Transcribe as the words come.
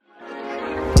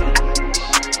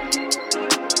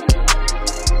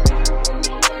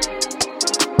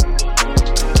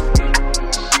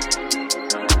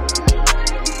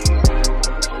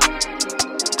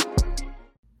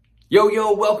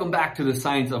Yo, welcome back to the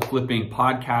Science of Flipping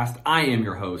podcast. I am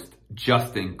your host,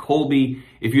 Justin Colby.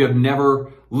 If you have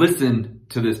never listened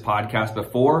to this podcast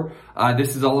before,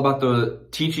 this is all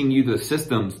about teaching you the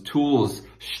systems, tools,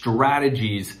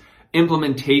 strategies,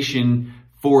 implementation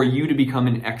for you to become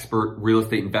an expert real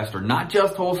estate investor. Not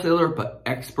just wholesaler, but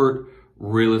expert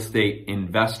real estate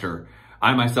investor.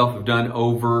 I myself have done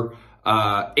over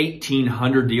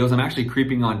 1,800 deals. I'm actually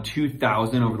creeping on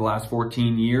 2,000 over the last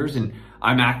 14 years, and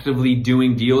I'm actively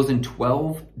doing deals in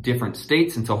 12 different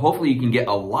states. And so hopefully you can get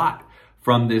a lot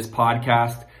from this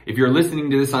podcast. If you're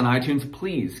listening to this on iTunes,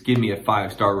 please give me a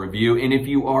 5-star review. And if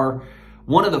you are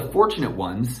one of the fortunate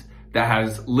ones that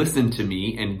has listened to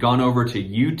me and gone over to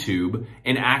YouTube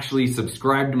and actually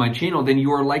subscribed to my channel, then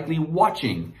you are likely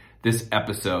watching this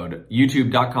episode.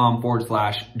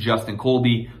 YouTube.com/Justin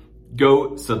Colby.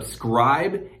 Go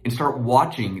subscribe and start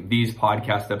watching these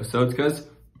podcast episodes, because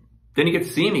then you get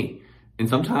to see me. And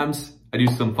sometimes I do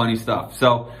some funny stuff.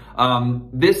 So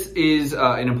this is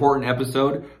an important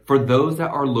episode for those that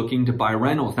are looking to buy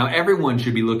rentals. Now, everyone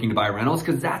should be looking to buy rentals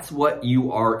because that's what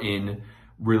you are in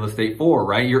real estate for,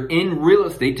 right? You're in real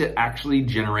estate to actually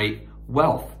generate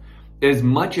wealth. As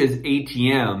much as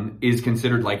ATM is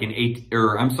considered like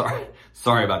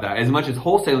sorry about that. As much as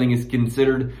wholesaling is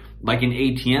considered like an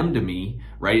ATM to me,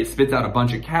 right? It spits out a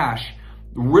bunch of cash.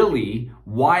 Really,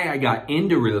 why I got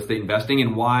into real estate investing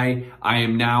and why I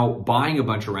am now buying a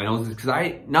bunch of rentals is because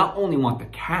I not only want the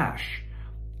cash,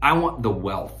 I want the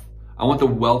wealth. I want the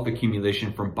wealth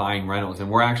accumulation from buying rentals.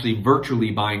 And we're actually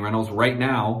virtually buying rentals right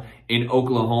now in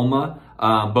Oklahoma,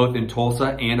 both in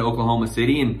Tulsa and Oklahoma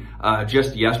City. And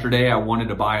just yesterday, I wanted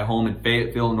to buy a home in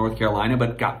Fayetteville, North Carolina,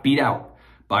 but got beat out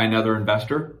by another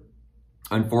investor,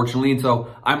 unfortunately. And so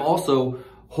I'm also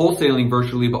wholesaling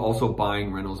virtually, but also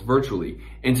buying rentals virtually.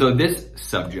 And so this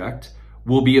subject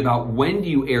will be about when do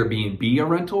you Airbnb a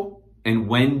rental and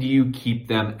when do you keep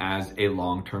them as a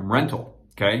long-term rental,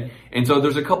 okay? And so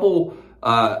there's a couple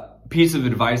pieces of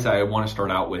advice I want to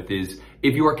start out with is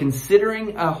if you are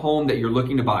considering a home that you're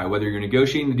looking to buy, whether you're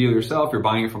negotiating the deal yourself, you're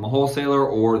buying it from a wholesaler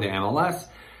or the MLS,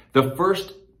 the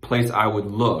first place I would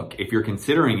look if you're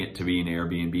considering it to be an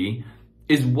Airbnb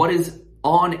is what is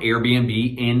on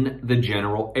Airbnb in the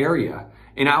general area.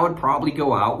 And I would probably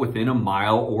go out within a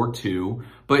mile or two,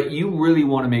 but you really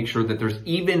want to make sure that there's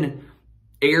even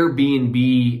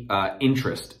Airbnb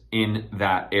interest in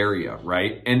that area,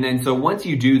 right? And then so once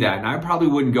you do that, and I probably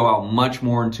wouldn't go out much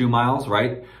more than 2 miles,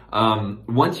 right?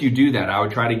 Once you do that, I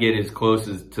would try to get as close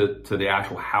as to the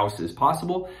actual house as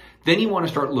possible. Then you want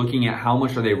to start looking at how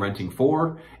much are they renting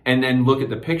for, and then look at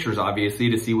the pictures,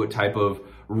 obviously, to see what type of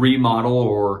remodel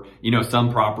or,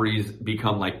 some properties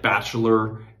become like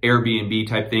bachelor Airbnb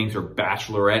type things or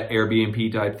bachelorette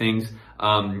Airbnb type things.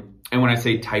 And when I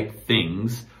say type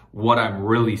things, what I'm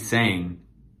really saying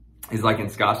is like in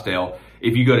Scottsdale,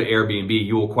 if you go to Airbnb,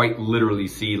 you will quite literally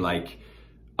see like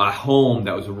a home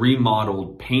that was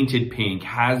remodeled, painted pink,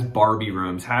 has Barbie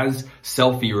rooms, has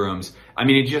selfie rooms. I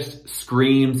mean, it just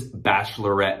screams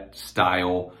bachelorette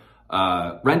style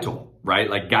rental, right?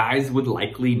 Like guys would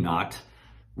likely not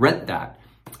rent that.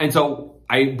 And so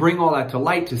I bring all that to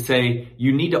light to say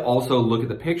you need to also look at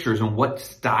the pictures and what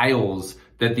styles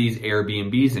that these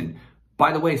Airbnbs in.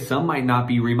 By the way, some might not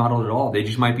be remodeled at all. They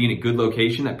just might be in a good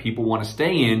location that people want to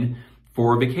stay in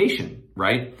for a vacation,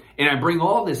 right? And I bring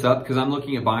all this up because I'm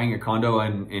looking at buying a condo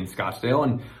in Scottsdale,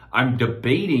 and I'm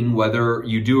debating whether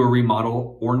you do a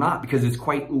remodel or not because it's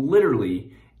quite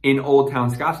literally in Old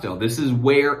Town Scottsdale. This is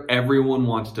where everyone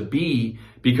wants to be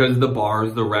because of the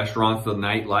bars, the restaurants, the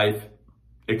nightlife,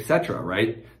 etc.,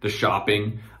 right? The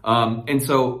shopping. And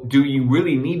so do you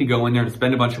really need to go in there and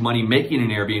spend a bunch of money making an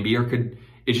Airbnb, or could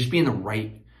it just be in the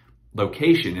right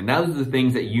location? And those are the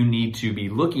things that you need to be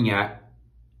looking at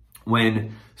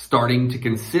when starting to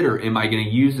consider, am I going to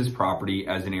use this property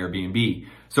as an Airbnb?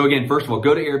 So again, first of all,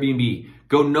 go to Airbnb,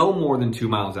 go no more than 2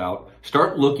 miles out,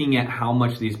 start looking at how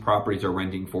much these properties are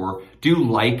renting for, do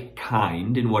like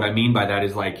kind. And what I mean by that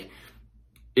is like,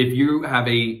 if you have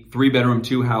a 3-bedroom,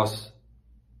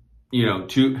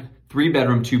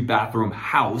 3-bedroom, 2-bathroom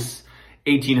house,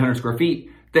 1,800 square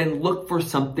feet, then look for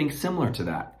something similar to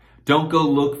that. Don't go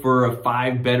look for a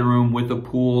 5-bedroom with a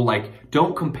pool. Like,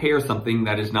 don't compare something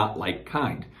that is not like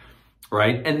kind,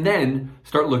 right? And then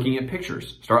start looking at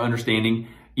pictures. Start understanding,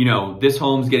 this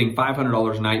home's getting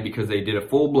 $500 a night because they did a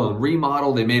full-blown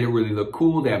remodel. They made it really look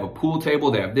cool. They have a pool table.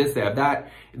 They have this, they have that.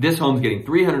 This home's getting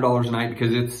 $300 a night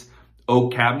because it's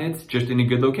oak cabinets just in a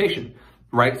good location,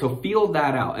 right? So feel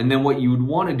that out. And then what you would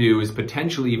want to do is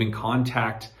potentially even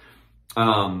contact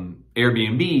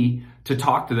Airbnb to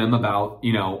talk to them about,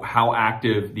 you know, how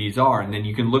active these are. And then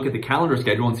you can look at the calendar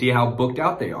schedule and see how booked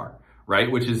out they are,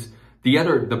 right? Which is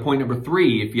the point number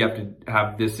 3, if you have to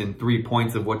have this in 3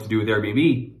 points of what to do with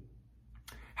Airbnb.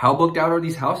 How booked out are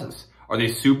these houses? Are they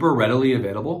super readily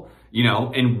available? You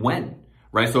know, and when,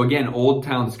 right? So again, Old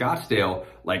Town Scottsdale,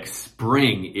 like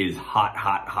spring is hot,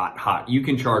 hot, hot, hot. You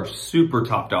can charge super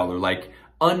top dollar, like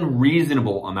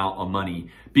unreasonable amount of money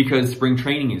because spring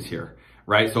training is here,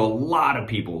 right? So a lot of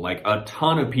people, like a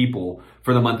ton of people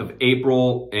for the month of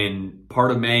April and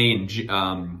part of May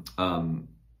and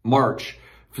March.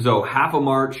 So half of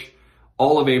March,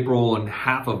 all of April, and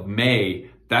half of May.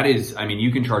 That is, I mean,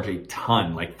 you can charge a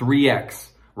ton, like 3x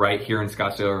right here in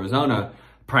Scottsdale, Arizona,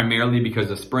 primarily because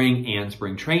of spring and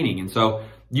spring training. And so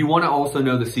you want to also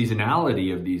know the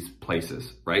seasonality of these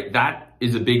places, right? That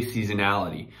is a big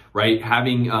seasonality, right?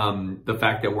 Having the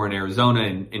fact that we're in Arizona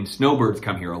and snowbirds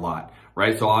come here a lot,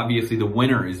 right? So obviously the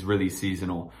winter is really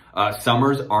seasonal.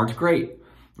 Summers aren't great,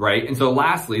 right? And so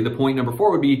lastly, the point number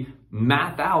 4 would be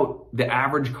math out the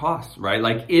average cost, right?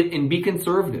 Like and be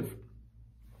conservative.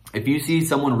 If you see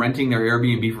someone renting their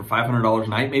Airbnb for $500 a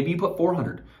night, maybe you put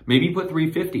 $400, maybe you put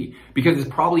 $350, because it's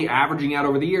probably averaging out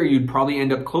over the year. You'd probably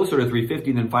end up closer to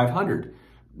 $350 than $500.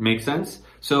 Make sense?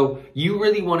 So you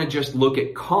really want to just look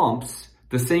at comps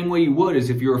the same way you would as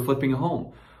if you were flipping a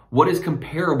home. What is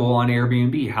comparable on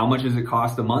Airbnb? How much does it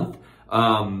cost a month?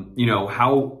 You know,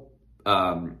 how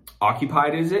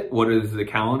occupied is it? What does the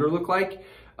calendar look like?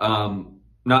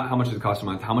 Not how much does it cost a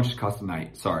month, how much does it cost a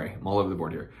night? Sorry, I'm all over the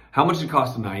board here. How much does it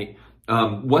cost a night?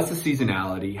 What's the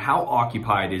seasonality? How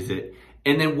occupied is it?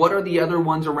 And then what are the other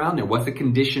ones around there? What's the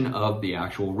condition of the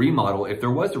actual remodel if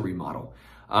there was a remodel?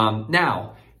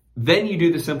 Now, then you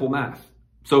do the simple math.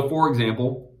 So for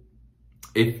example,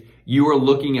 if you are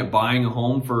looking at buying a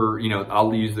home for, you know,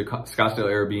 I'll use the Scottsdale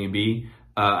Airbnb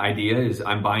idea is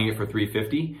I'm buying it for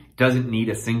 $350, doesn't need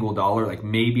a single dollar. Like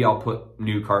maybe I'll put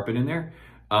new carpet in there.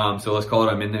 So let's call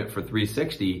it I'm in it for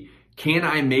 $360. Can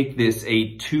I make this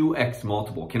a 2x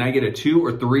multiple? Can I get a 2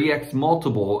 or 3x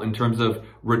multiple in terms of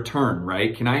return,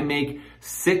 right? Can I make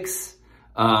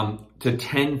 $6,000 to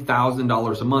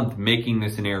 $10,000 a month making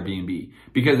this an Airbnb?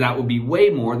 Because that would be way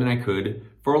more than I could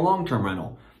for a long-term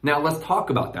rental. Now let's talk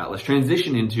about that. Let's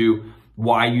transition into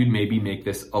why you'd maybe make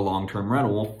this a long-term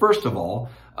rental. Well, first of all,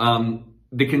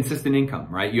 the consistent income,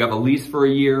 right? You have a lease for a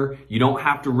year. You don't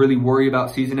have to really worry about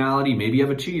seasonality. Maybe you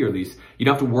have a 2-year lease. You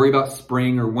don't have to worry about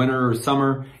spring or winter or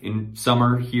summer. In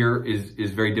summer here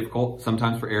is very difficult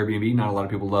sometimes for Airbnb. Not a lot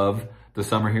of people love the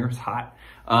summer here. It's hot.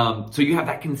 So you have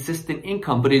that consistent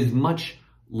income, but it is much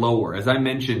lower. As I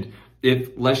mentioned,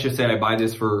 if let's just say I buy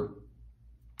this for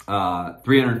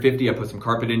 $350, I put some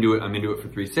carpet into it, I'm into it for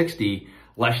 $360.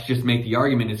 Let's just make the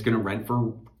argument it's going to rent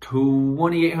for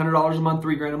 $2,800 a month,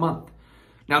 $3,000 a month.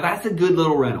 Now that's a good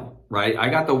little rental, right? I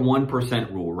got the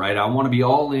 1% rule, right? I want to be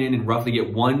all in and roughly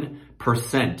get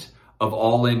 1% of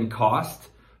all in cost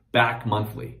back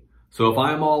monthly. So if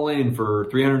I'm all in for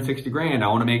 $360,000, I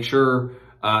want to make sure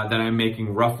that I'm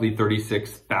making roughly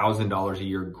 $36,000 a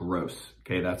year gross.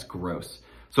 Okay, that's gross.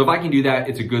 So if I can do that,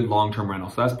 it's a good long-term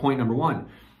rental. So that's point number 1.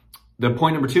 The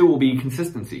point number 2 will be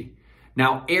consistency.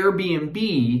 Now,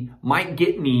 Airbnb might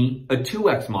get me a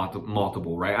 2x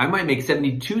multiple, right? I might make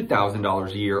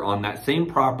 $72,000 a year on that same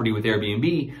property with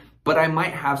Airbnb, but I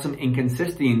might have some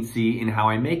inconsistency in how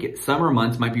I make it. Summer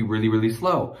months might be really, really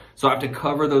slow. So I have to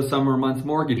cover those summer months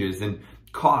mortgages and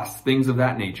costs, things of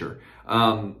that nature.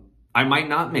 I might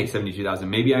not make $72,000.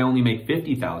 Maybe I only make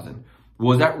 $50,000.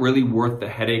 Was that really worth the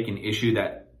headache and issue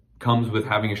that comes with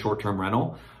having a short-term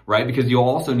rental, right? Because you'll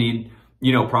also need,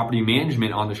 you know, property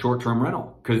management on the short-term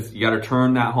rental because you got to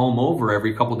turn that home over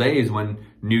every couple days when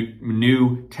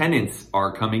new tenants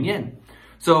are coming in.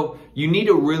 So you need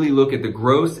to really look at the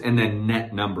gross and then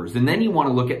net numbers. And then you want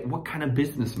to look at what kind of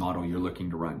business model you're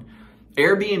looking to run.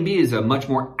 Airbnb is a much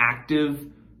more active,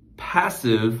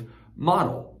 passive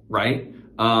model, right?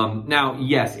 Now,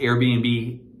 yes,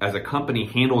 Airbnb as a company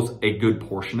handles a good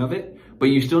portion of it, but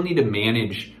you still need to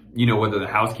manage, you know, whether the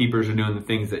housekeepers are doing the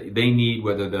things that they need,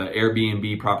 whether the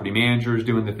Airbnb property manager is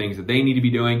doing the things that they need to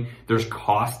be doing. There's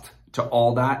cost to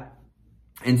all that.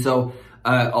 And so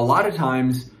a lot of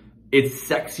times it's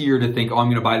sexier to think, oh, I'm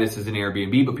going to buy this as an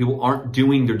Airbnb, but people aren't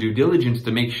doing their due diligence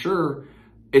to make sure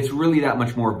it's really that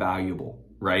much more valuable,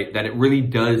 right? That it really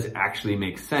does actually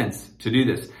make sense to do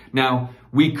this. Now,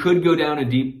 we could go down a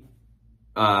deep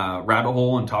rabbit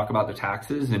hole and talk about the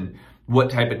taxes and what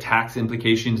type of tax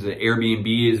implications the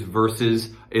Airbnb is versus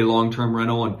a long-term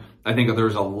rental. And I think that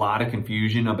there's a lot of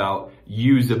confusion about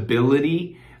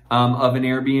usability of an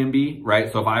Airbnb,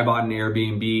 right? So if I bought an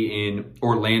Airbnb in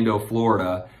Orlando,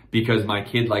 Florida, because my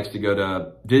kid likes to go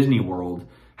to Disney World,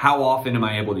 how often am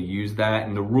I able to use that?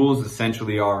 And the rules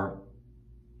essentially are,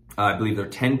 I believe they're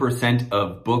 10%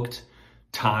 of booked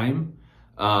time,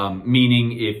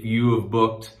 meaning if you have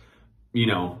booked,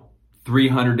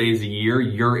 300 days a year,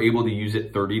 you're able to use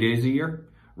it 30 days a year,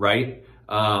 right?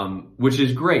 Which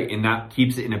is great. And that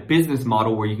keeps it in a business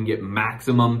model where you can get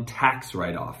maximum tax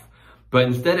write-off. But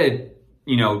instead of,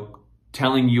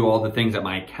 telling you all the things that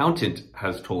my accountant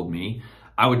has told me,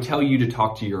 I would tell you to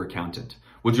talk to your accountant,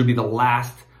 which would be the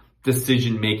last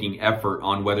decision-making effort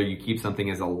on whether you keep something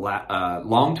as a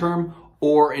long-term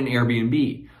or an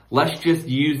Airbnb. Let's just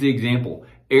use the example.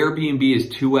 Airbnb is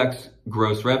 2x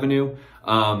gross revenue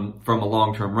from a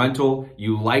long-term rental.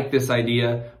 You like this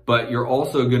idea, but you're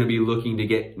also going to be looking to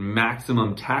get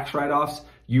maximum tax write-offs.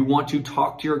 You want to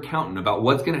talk to your accountant about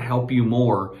what's going to help you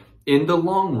more in the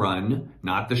long run,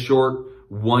 not the short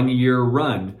 1 year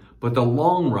run, but the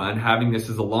long run, having this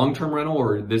as a long-term rental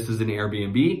or this is an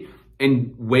Airbnb,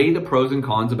 and weigh the pros and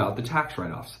cons about the tax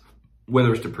write-offs,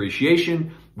 whether it's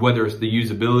depreciation, whether it's the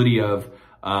usability of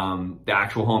the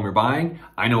actual home you're buying.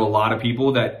 I know a lot of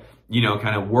people that,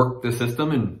 kind of work the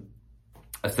system and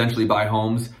essentially buy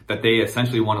homes that they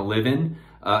essentially want to live in,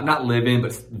 not live in,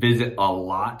 but visit a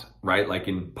lot, right? Like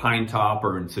in Pine Top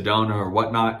or in Sedona or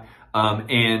whatnot.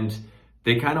 And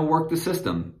they kind of work the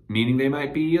system, meaning they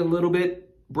might be a little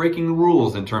bit breaking the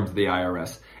rules in terms of the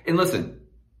IRS. And listen,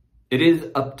 it is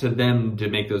up to them to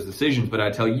make those decisions. But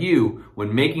I tell you,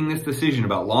 when making this decision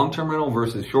about long-term rental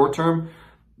versus short-term,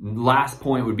 last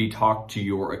point would be talk to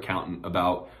your accountant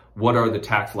about what are the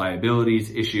tax liabilities,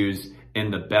 issues,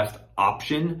 and the best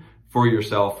option for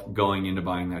yourself going into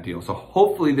buying that deal. So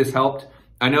hopefully this helped.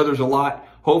 I know there's a lot.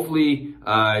 Hopefully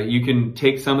you can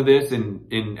take some of this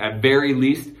and at very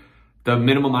least, the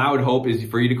minimum I would hope is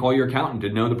for you to call your accountant to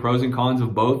know the pros and cons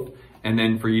of both, and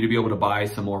then for you to be able to buy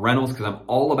some more rentals, because I'm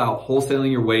all about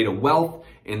wholesaling your way to wealth,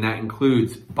 and that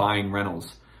includes buying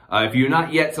rentals. If you're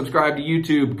not yet subscribed to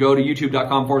YouTube, go to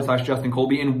youtube.com/Justin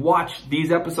Colby and watch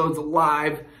these episodes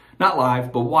live. Not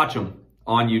live, but watch them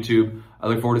on YouTube. I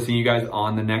look forward to seeing you guys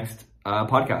on the next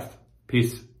podcast.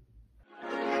 Peace.